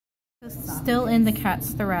Still in the cat's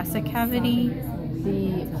thoracic cavity,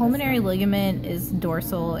 the pulmonary ligament is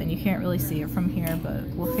dorsal and you can't really see it from here, but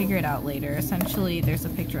we'll figure it out later. Essentially, there's a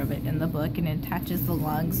picture of it in the book and it attaches the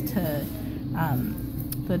lungs to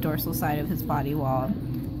the dorsal side of his body wall.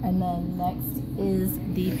 And then next is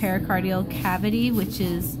the pericardial cavity, which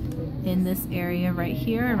is in this area right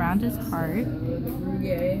here around his heart.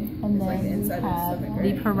 And then we have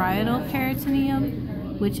the parietal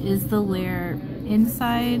peritoneum, which is the layer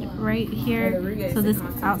inside right here. So this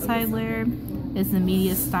outside layer is the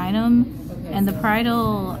mediastinum, and the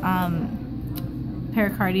parietal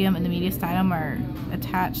pericardium and the mediastinum are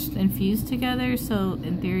attached and fused together. So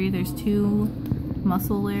in theory, there's two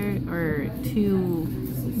muscle layers or two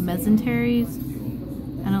mesenteries.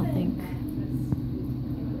 I don't think.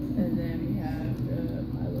 And then we have the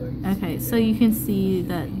pylori. Okay, so you can see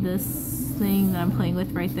that this thing that I'm playing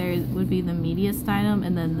with right there would be the mediastinum,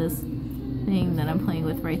 and then this thing that I'm playing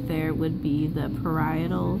with right there would be the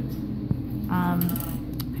parietal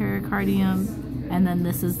pericardium, and then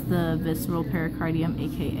this is the visceral pericardium,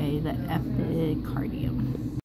 aka the epicardium.